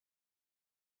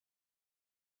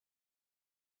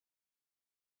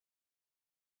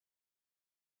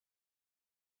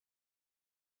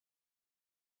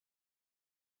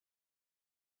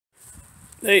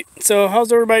Hey, so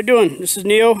how's everybody doing? This is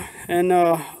Neo, and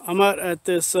I'm out at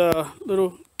this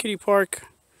little kiddie park.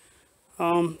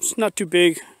 It's not too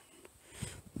big,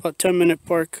 about 10-minute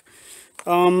park.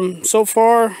 So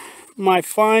far, my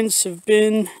finds have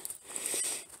been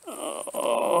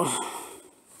a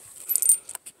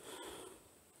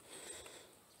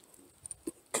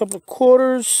couple of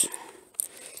quarters.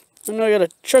 I know I got a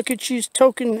Chuck E. Cheese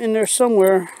token in there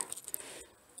somewhere.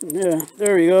 Yeah,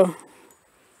 there we go.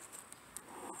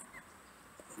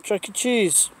 Chuck E.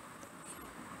 Cheese.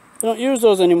 They don't use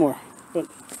those anymore. But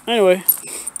anyway,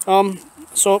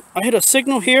 so I hit a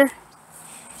signal here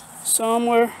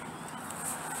somewhere.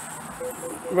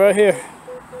 Right here.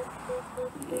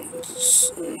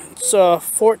 It's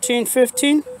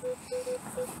 1415.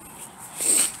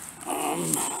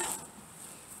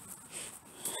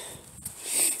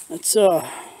 Let's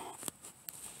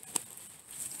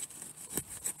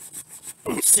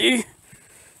let's see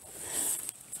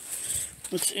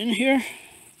what's in here.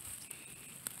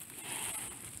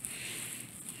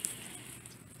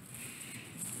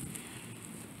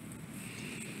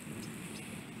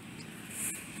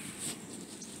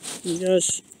 You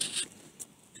guys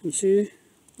can see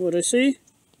what I see.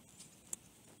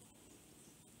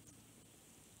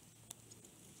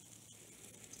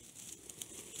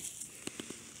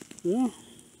 Yeah,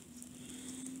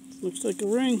 looks like a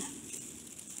ring.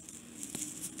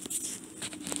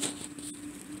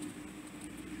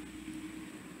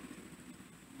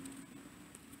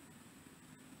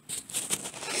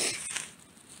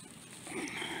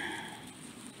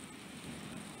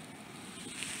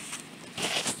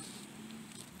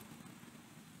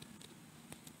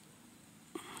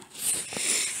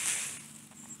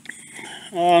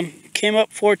 Came up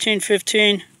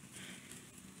 1415.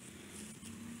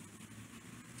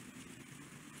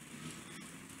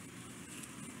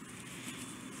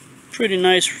 Pretty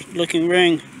nice looking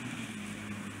ring.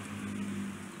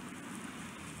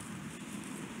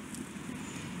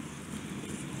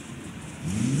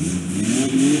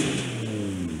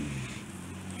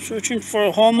 Searching for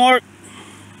a hallmark.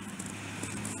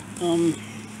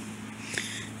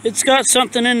 It's got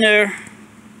something in there.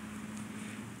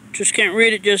 Just can't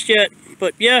read it just yet.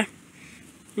 But yeah,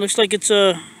 looks like it's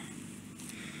a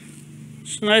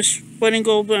nice white and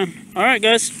gold blend. Alright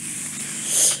guys,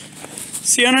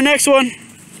 see you on the next one.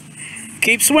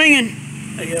 Keep swinging.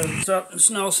 Hey guys, what's up? It's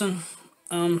Nelson.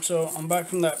 So I'm back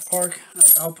from that park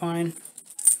at Alpine,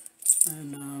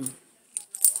 and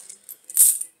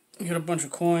got a bunch of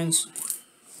coins.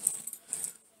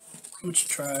 Much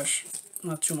trash,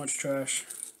 not too much trash,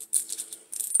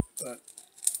 but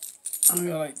I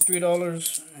got like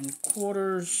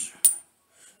 $3.25.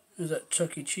 There's that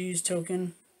Chuck E. Cheese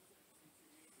token.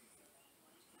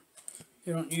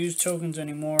 They don't use tokens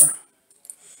anymore.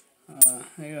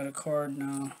 They got a card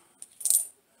now.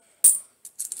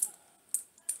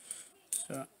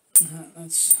 So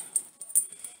that's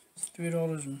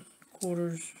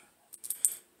 $3.25.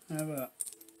 I have about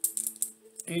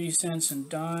 80 cents in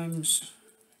dimes.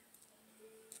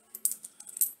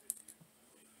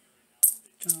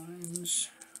 Dimes.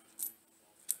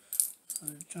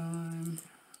 Another dime.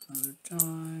 Another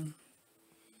dime.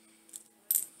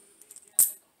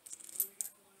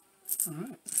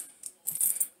 Alright.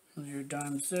 Those are your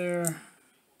dimes there.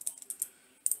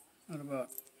 Got about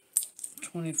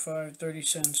 25-30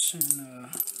 cents in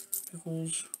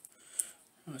nickels.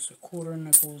 That's a quarter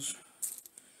nickels.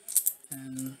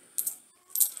 And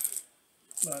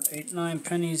about 8-9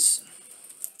 pennies.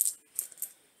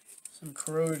 Some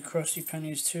corroded, crusty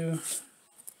pennies too.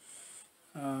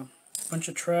 Bunch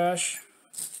of trash.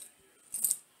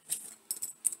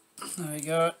 I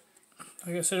got,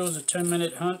 like I said, it was a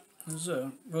 10-minute hunt. It was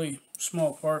a really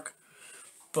small park,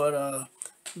 but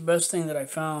the best thing that I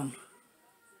found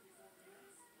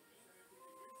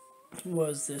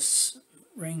was this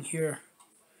ring here.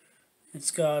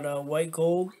 It's got white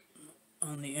gold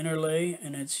on the inner lay,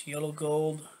 and it's yellow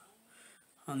gold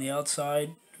on the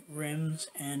outside rims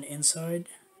and inside.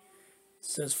 It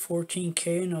says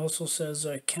 14K, and it also says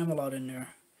Camelot in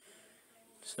there.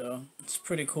 So it's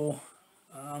pretty cool.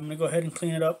 I'm gonna go ahead and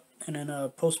clean it up and then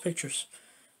post pictures.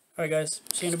 Alright guys,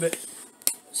 see you in a bit.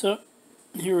 So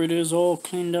here it is, all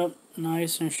cleaned up,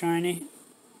 nice and shiny.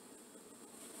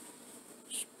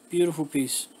 Beautiful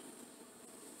piece.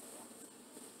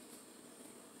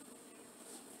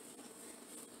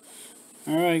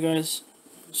 Alright guys,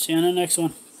 see you on the next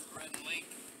one.